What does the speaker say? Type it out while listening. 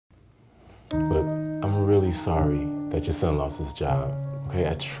really sorry that your son lost his job, okay?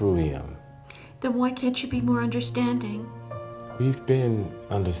 I truly am. Then why can't you be more understanding? We've been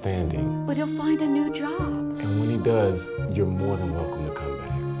understanding. But he'll find a new job. And when he does, you're more than welcome to come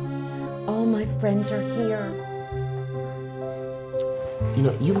back. All my friends are here. You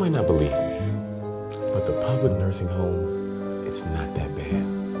know, you might not believe me, but the public nursing home, it's not that bad.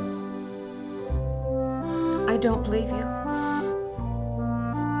 I don't believe you.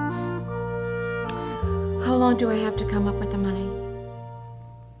 How long do I have to come up with the money?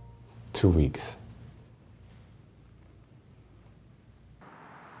 2 weeks.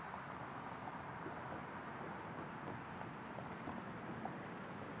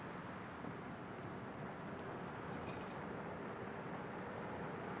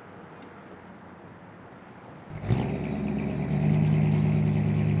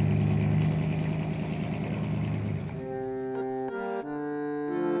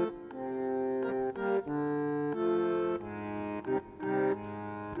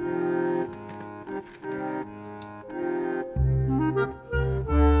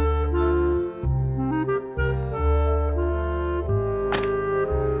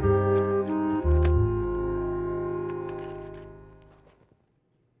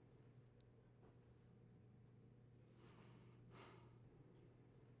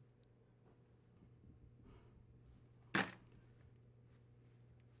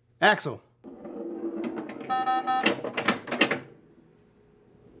 Axel.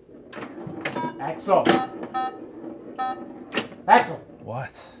 Axel. Axel.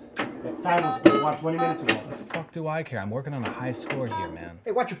 What? That time was supposed to watch 20 minutes ago. The fuck do I care? I'm working on a high score here, man.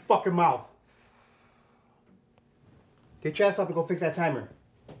 Hey, watch your fucking mouth. Get your ass up and go fix that timer.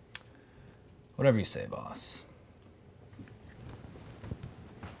 Whatever you say, boss.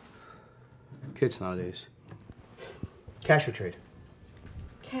 Kids nowadays. Cash or trade?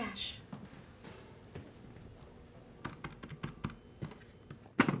 Cash.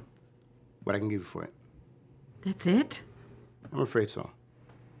 What I can give you for it? That's it? I'm afraid so.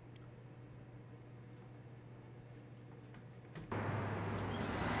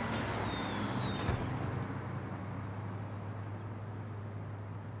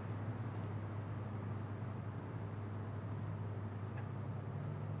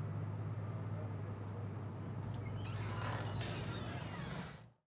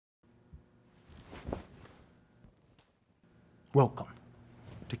 Welcome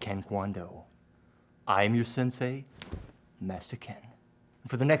to Ken Kwon Do. I am your sensei, Master Ken.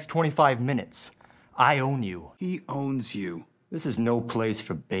 And for the next 25 minutes, I own you. He owns you. This is no place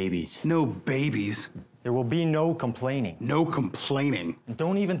for babies. No babies. There will be no complaining. No complaining. And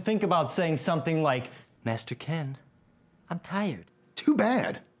don't even think about saying something like, Master Ken, I'm tired. Too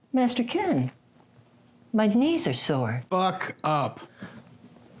bad. Master Ken, my knees are sore. Buck up.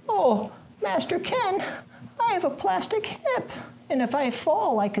 Oh, Master Ken, I have a plastic hip, and if I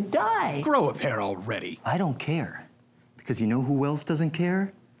fall, I could die. Grow a pair already. I don't care. Because you know who else doesn't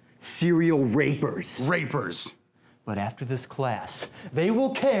care? Serial rapers. Rapers. But after this class, they will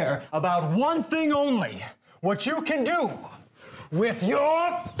care about one thing only. What you can do with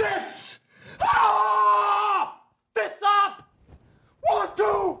your fists. Ah! Fists up! 1,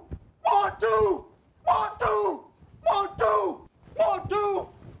 2, 1, 2, 1, 2, 1, 2, 1, 2,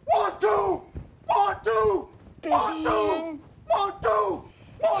 1, 2, 1, 2, 1, 2, 1, 2,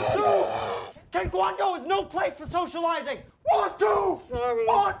 1, 2. Ken Kwon Do is no place for socializing. 1, 2. Sorry.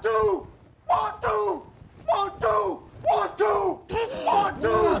 1, 2, 1, 2, 1, 2, 1, 2, 1, 2, 1,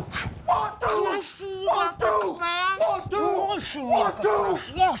 2. Can I see you after class? 1, 2, 1, 2,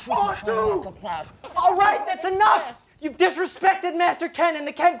 yes, 1, 2. All right, that's enough. You've disrespected Master Ken and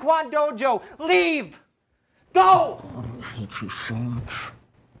the Ken Kwon Dojo. Leave. Go. I hate you so much.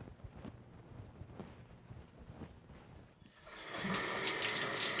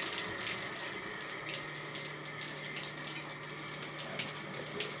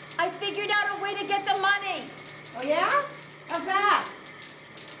 I figured out a way to get the money. Oh, yeah? How's that?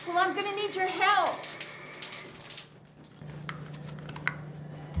 Well, I'm gonna need your help.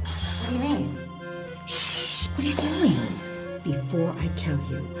 What do you mean? Shh. What are you doing? Before I tell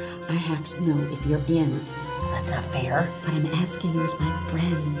you, I have to know if you're in. Well, that's not fair. But I'm asking you as my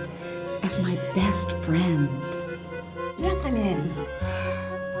friend, as my best friend. Yes, I'm in.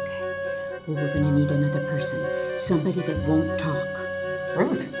 Okay. Well, we're gonna need another person. Somebody that won't talk.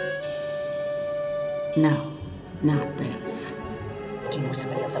 Ruth. No, not Ruth. Do you know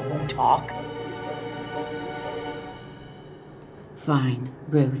somebody else that won't talk? Fine,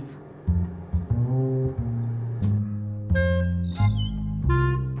 Ruth.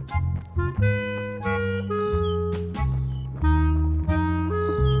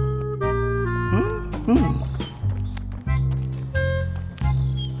 Hmm.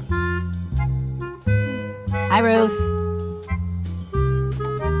 Ruth.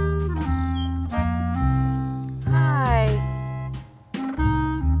 Hi.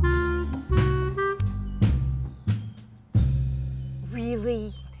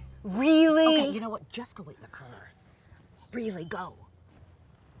 Really? Really? Okay, you know what? Just go wait in the car. Really, go.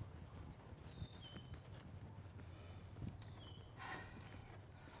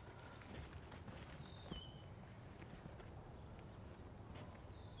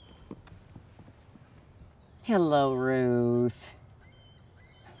 Hello, Ruth.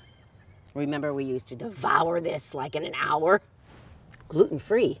 Remember we used to devour this like in an hour?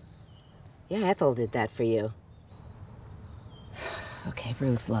 Gluten-free. Yeah, Ethel did that for you. Okay,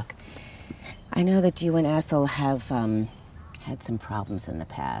 Ruth, look. I know that you and Ethel have had some problems in the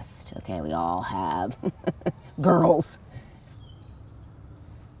past. Okay, we all have. Girls.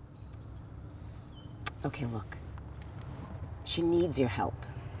 Okay, look. She needs your help.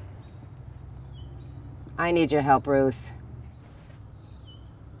 I need your help, Ruth.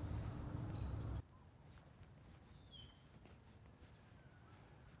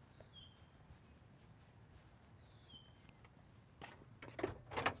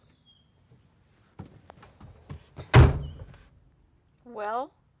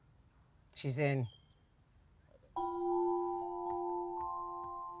 Well? She's in.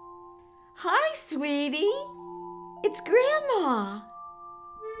 Hi, sweetie. It's Grandma.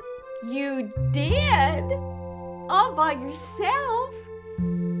 You did? All by yourself?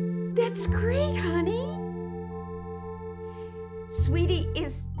 That's great, honey. Sweetie,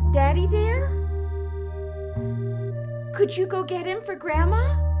 is Daddy there? Could you go get him for Grandma?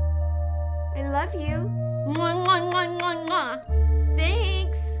 I love you. Mwah, mwah, mwah, mwah, mwah.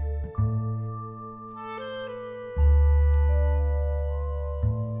 Thanks.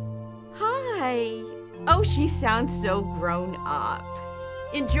 Hi. Oh, she sounds so grown up.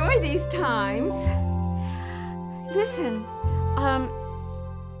 Enjoy these times. Listen,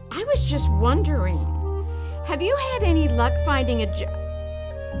 I was just wondering, have you had any luck finding a job?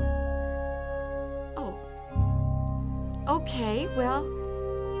 Oh. Okay, well,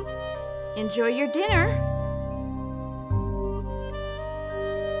 enjoy your dinner.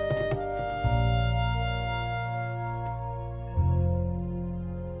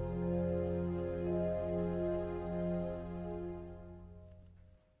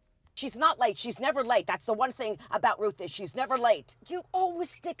 She's not late. She's never late. That's the one thing about Ruth is she's never late. You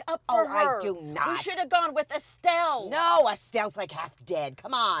always stick up for her. I do not. We should have gone with Estelle. No, Estelle's like half dead.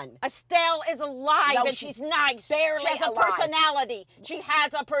 Come on. Estelle is alive No, and she's nice. barely She has a alive. personality. She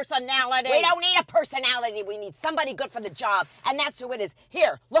has a personality. We don't need a personality. We need somebody good for the job, and that's who it is.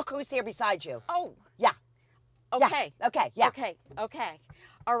 Here, look who's here beside you. Oh. Yeah. Okay. Yeah. Okay. Yeah. Okay.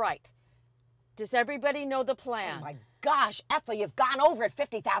 All right. Does everybody know the plan? Oh my gosh, Ethel, you've gone over it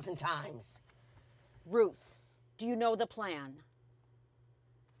 50,000 times. Ruth, do you know the plan?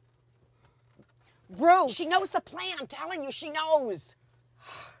 Ruth! She knows the plan. I'm telling you, she knows.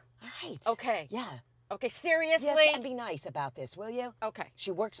 All right. Okay. Yeah. Okay, seriously? Yes, and be nice about this, will you? Okay.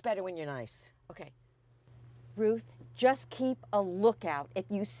 She works better when you're nice. Okay. Ruth, just keep a lookout. If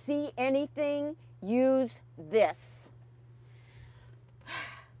you see anything, use this.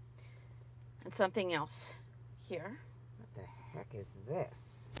 And something else. Here. What the heck is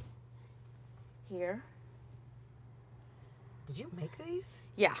this? Here. Did you make these?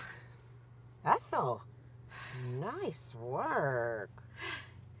 Yeah. Ethel, nice work.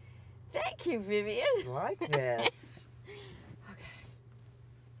 Thank you, Vivian. Like this. Okay.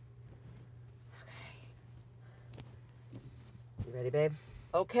 You ready, babe?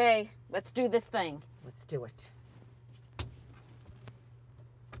 Okay, let's do this thing. Let's do it.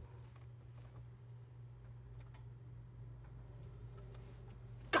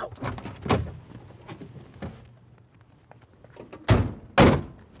 Go.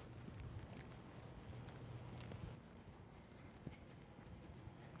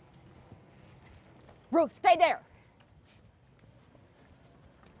 Ruth, stay there.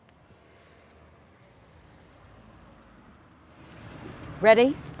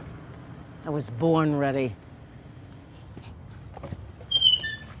 Ready? I was born ready.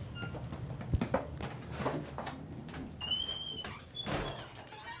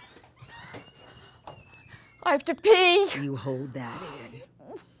 I have to pee. You hold that in.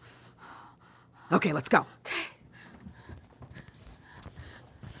 Okay, let's go.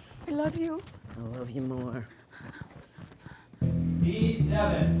 I love you. I love you more. E7,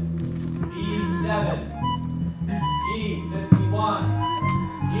 E7, E51,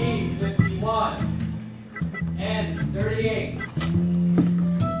 E51, and 38.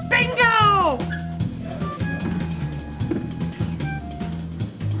 Bingo!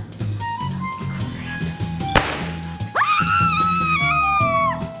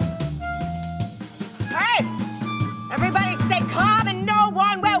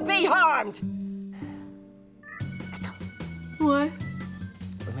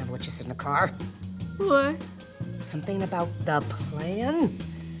 pictures in the car. What? Something about the plan?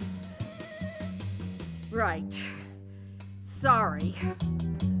 Right. Sorry.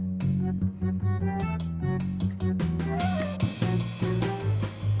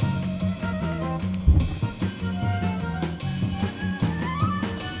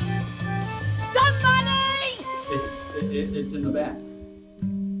 It's in the back.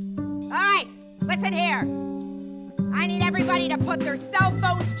 All right, listen here. I need everybody to put their cell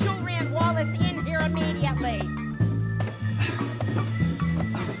phones, jewelry, and wallets in here immediately.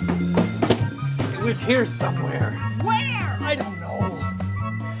 It was here somewhere. Where? I don't know.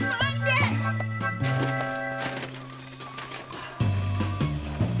 Find it!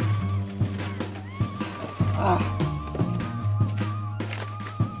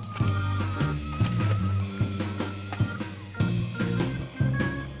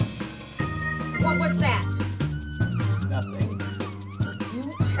 What was that? Nothing. You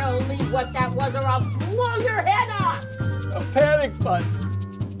tell me what that was or I'll blow your head off! A panic button.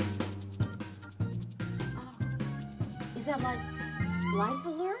 Is that like life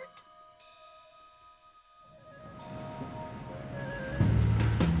alert?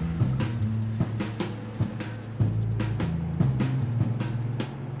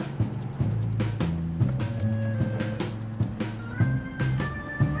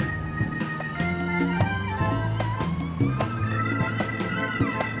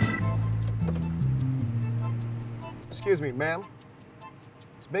 Excuse me, ma'am.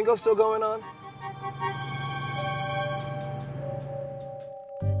 Is bingo still going on?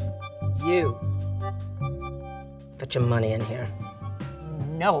 You. Put your money in here.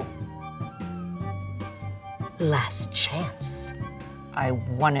 No, Last chance. I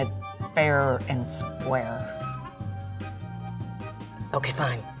want it fair and square. Okay,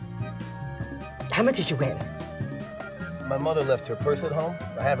 fine. How much did you win? My mother left her purse at home.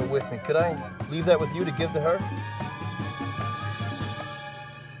 I have it with me. Could I leave that with you to give to her?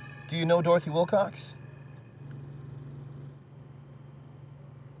 Do you know Dorothy Wilcox?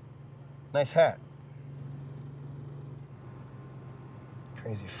 Nice hat.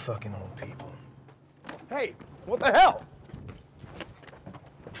 Crazy fucking old people. Hey, what the hell?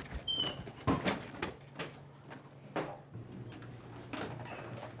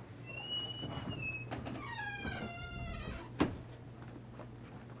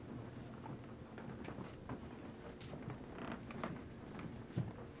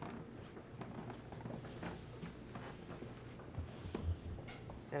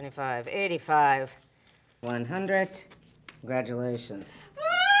 $75, $85, $100. Congratulations.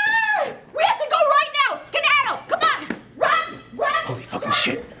 We have to go right now! Skedaddle! Come on! Run! Run! Holy fucking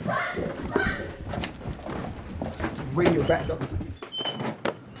shit. Radio back up.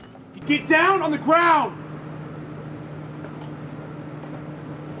 Get down on the ground!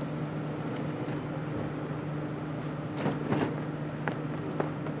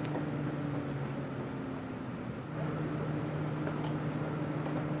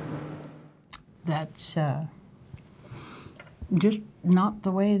 That's just not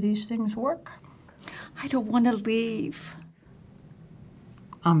the way these things work. I don't want to leave.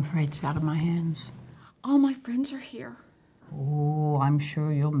 I'm afraid it's out of my hands. All my friends are here. Oh, I'm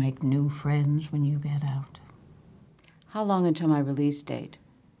sure you'll make new friends when you get out. How long until my release date?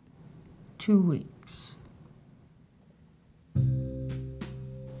 2 weeks.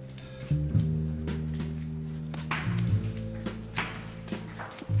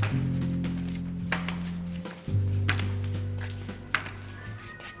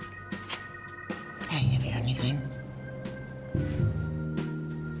 Hey, have you heard anything?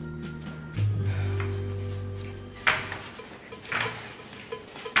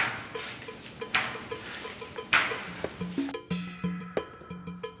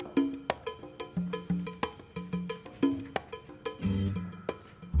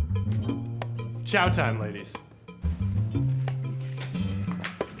 Chow time, ladies.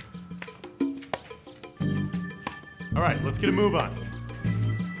 All right, let's get a move on.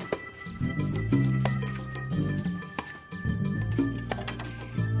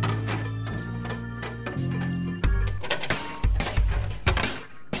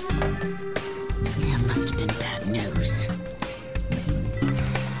 Yeah, must have been bad news.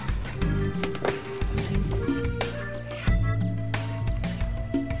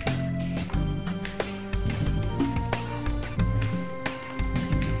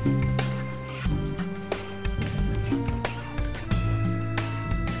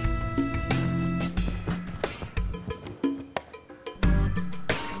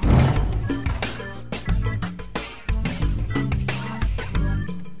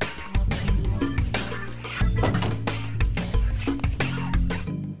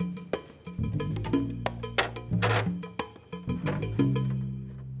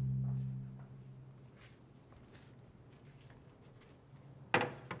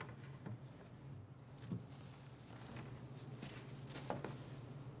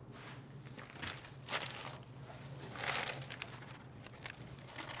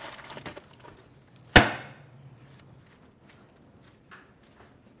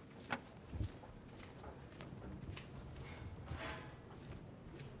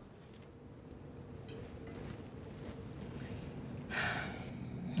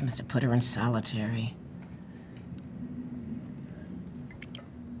 must have put her in solitary.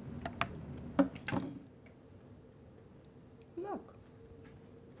 Look.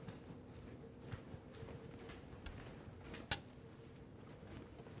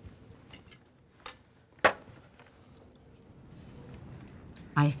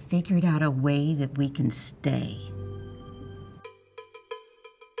 I figured out a way that we can stay.